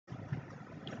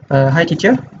Hi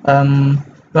teacher,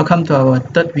 welcome to our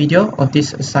third video of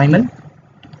this assignment.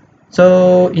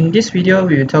 So in this video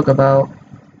we will talk about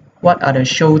what are the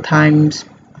show times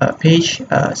page,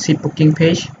 seat booking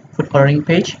page, food ordering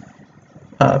page,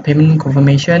 payment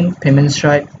confirmation, payment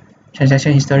stripe,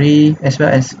 transaction history, as well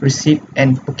as receipt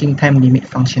and booking time limit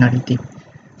functionality.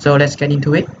 So let's get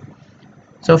into it.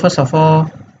 So first of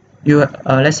all,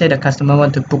 let's say the customer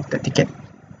want to book the ticket.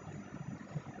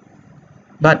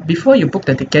 But before you book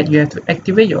the ticket, you have to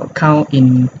activate your account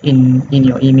in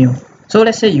your email. So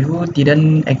let's say you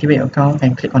didn't activate your account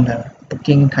and click on the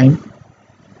booking time,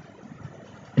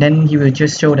 then he will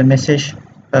just show the message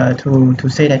to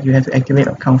say that you have to activate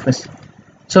your account first.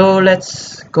 So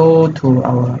let's go to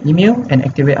our email and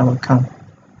activate our account.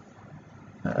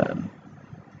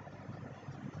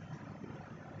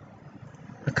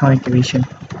 Account activation.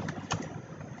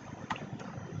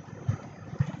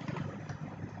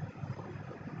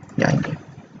 Yeah,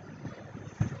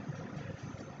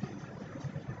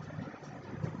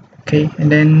 okay,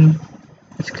 and then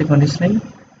let's click on this link,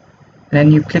 and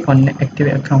then you click on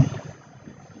activate account.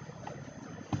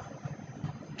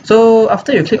 So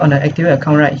after you click on the activate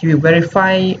account, right, he will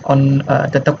verify on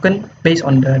the token based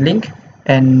on the link,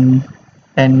 and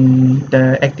he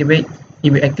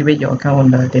will activate your account on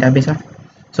the database.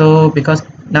 So because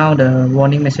now the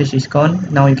warning message is gone,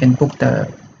 now you can book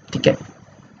the ticket.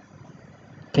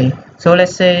 Okay, so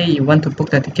let's say you want to book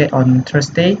the ticket on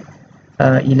Thursday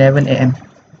 11 a.m.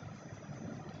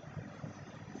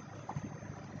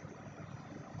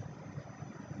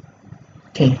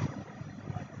 Okay,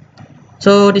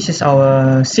 so this is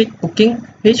our seat booking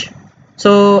page.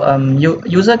 So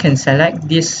user can select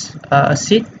this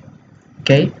seat.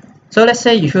 Okay, so let's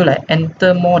say if you like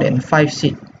enter more than 5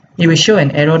 seats, it will show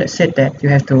an arrow that said that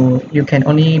you can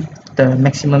only the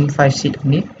maximum 5 seats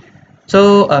only.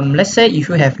 So let's say if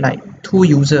you have like 2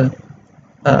 users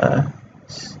are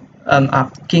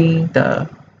booking the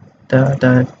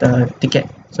ticket.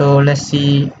 So let's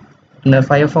see, in the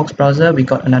Firefox browser we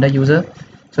got another user.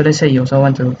 So let's say you also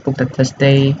want to book the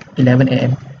Thursday 11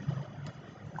 a.m.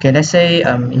 Okay, let's say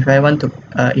if I want to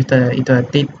if the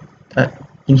date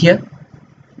in here,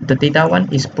 the data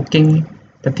one is booking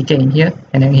the ticket in here,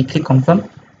 and then he click confirm,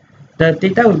 the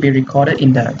data will be recorded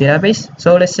in the database.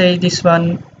 So let's say this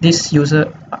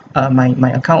user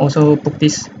my account also booked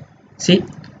this seat,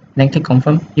 then click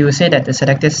confirm, you will say that the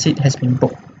selected seat has been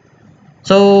booked.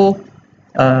 So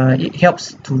it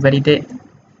helps to validate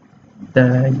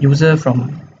the user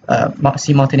from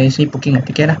simultaneously booking a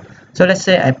ticket. So let's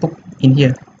say I book in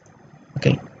here.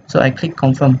 Okay, so I click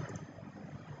confirm.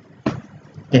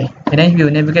 Okay, and then you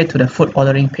will navigate to the food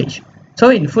ordering page. So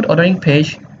in food ordering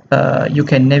page, you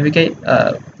can navigate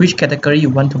which category you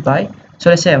want to buy. So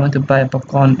let's say I want to buy a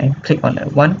popcorn, and click on the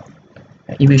 1.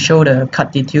 It will show the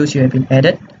cart details you have been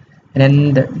added,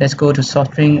 and then let's go to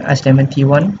soft drink, ice lemon tea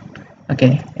 1.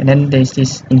 Okay, and then there's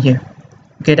this in here.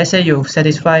 Okay, let's say you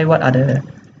satisfy what are the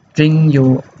drink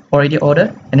you already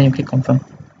ordered, and then you click confirm.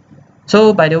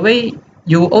 So by the way,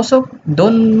 you also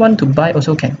don't want to buy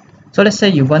also can. So let's say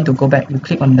you want to go back, you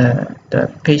click on the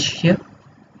page here,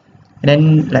 and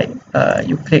then like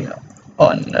you click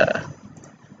on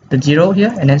the 0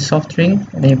 here, and then soft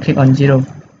drink, and then you click on 0.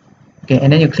 Okay,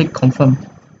 and then you click confirm.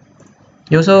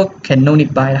 You also can no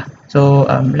need buy. So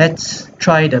let's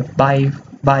try the buy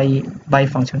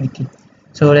functionality.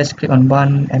 So let's click on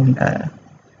 1, and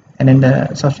then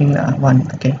the soft drink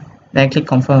 1. Okay, then click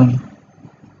confirm.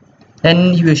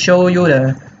 Then he will show you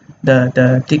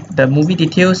the movie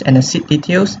details and the seat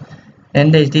details,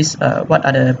 and there's this what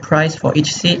are the price for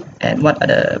each seat and what are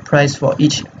the price for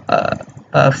each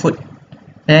food.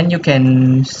 Then you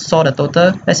can saw the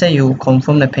total. Let's say you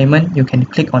confirm the payment, you can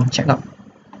click on checkout.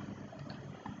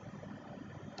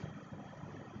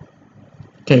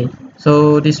 Okay,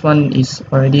 so this one is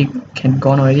already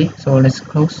gone already, so let's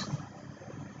close.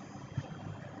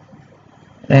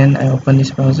 Then I open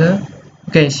this browser.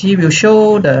 Okay, she will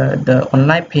show the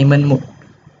online payment mode.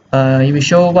 It will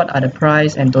show what are the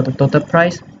price and total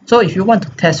price. So if you want to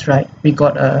test, right, we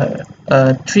got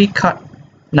 3 card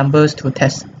numbers to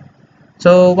test.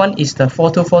 So one is the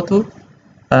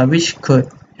 4242, which could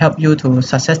help you to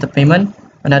success the payment.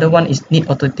 Another one is need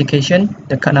authentication.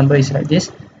 The card number is like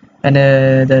this. And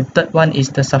the third one is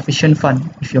the sufficient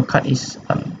fund, if your card is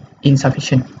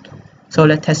insufficient. So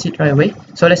let's test it right away.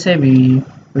 So let's say we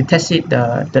test it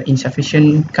the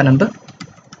insufficient card number.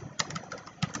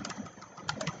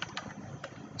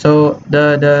 So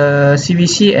the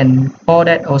CVC and all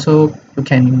that also you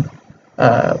can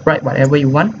write whatever you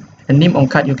want. The name on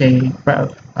card you can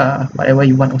write whatever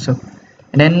you want also,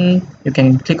 and then you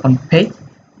can click on pay.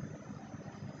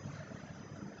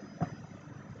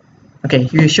 okay,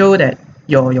 you show that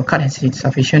your card has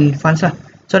sufficient funds lah.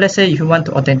 So let's say if you want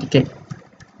to authenticate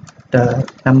the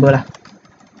number lah,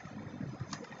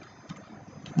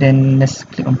 then let's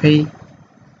click on pay.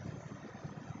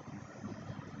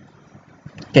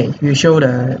 Okay, you show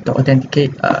the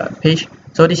authenticate page.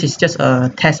 So this is just a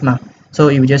test ma.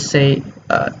 So you just say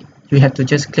you have to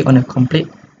just click on the complete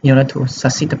in order to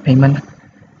succeed the payment.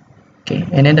 Okay,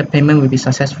 and then the payment will be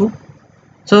successful.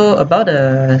 So about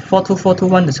the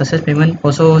 42421, the success payment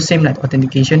also same like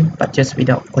authentication, but just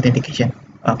without authentication.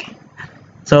 Okay,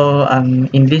 so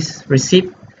in this receipt,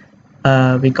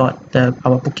 we got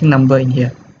our booking number in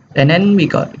here, and then we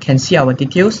can see our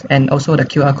details and also the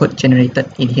QR code generated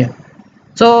in here.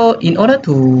 So in order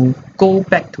to go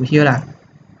back to here lah,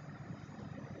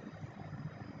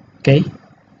 okay,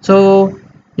 so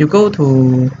you go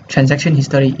to transaction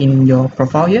history in your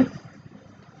profile here.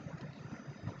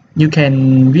 You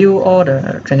can view all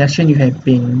the transactions you have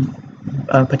been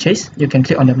purchased. You can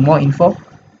click on the more info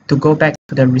to go back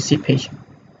to the receipt page.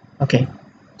 Okay,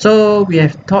 so we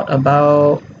have talked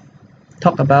about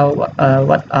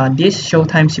what are these: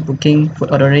 Showtime, seat booking,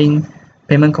 food ordering,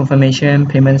 payment confirmation,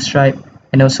 payment Stripe,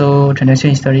 and also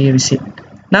transaction history, receipt.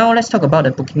 Now let's talk about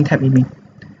the booking tab limit.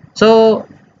 So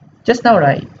just now,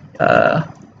 right,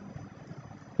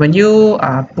 when you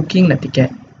are booking the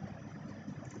ticket,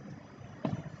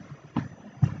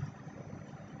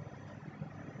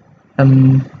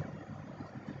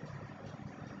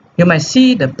 you might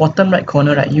see the bottom right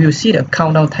corner, right? You will see the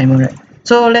countdown timer, right?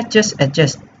 So let's just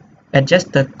adjust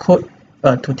the code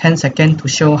to 10 seconds to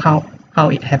show how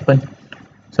it happened.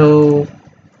 So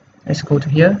let's go to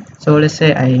here. So let's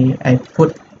say I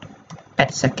put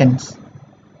add seconds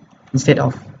instead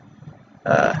of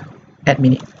add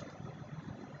minute.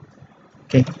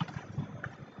 Okay,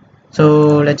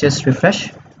 so let's just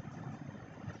refresh.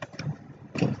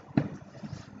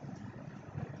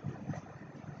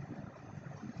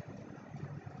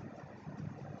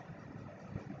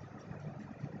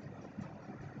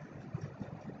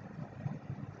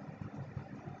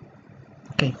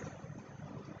 Okay,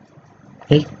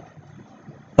 okay.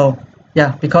 Oh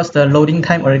yeah, because the loading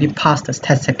time already passed the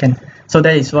 10 seconds, so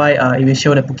that is why it will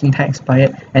show the booking time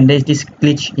expired, and there is this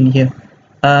glitch in here.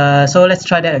 So let's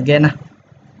try that again.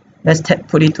 Let's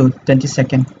put it to 20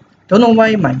 seconds. Don't know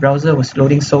why my browser was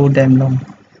loading so damn long.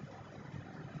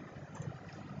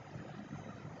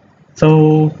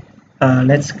 So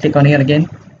let's click on here again.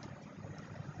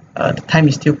 The time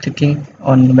is still clicking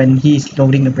on when he is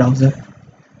loading the browser.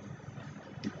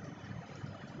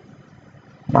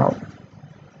 Wow,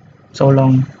 so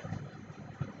long.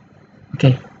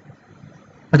 Okay,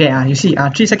 you see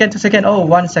 3 seconds, 2 seconds, oh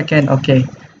 1 second. Okay,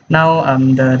 now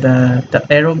the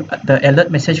arrow, the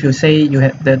alert message will say you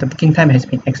have the booking time has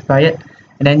been expired,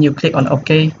 and then you click on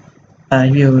OK.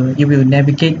 You will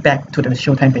navigate back to the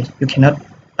Showtime page. You cannot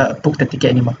book the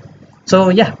ticket anymore. So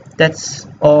yeah, that's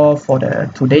all for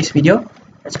today's video.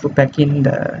 Let's put back in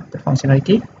the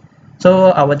functionality.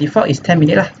 So our default is 10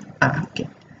 minutes lah. Okay,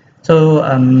 so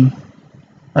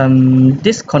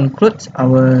this concludes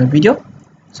our video.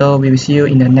 So we will see you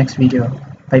in the next video.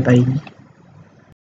 Bye bye.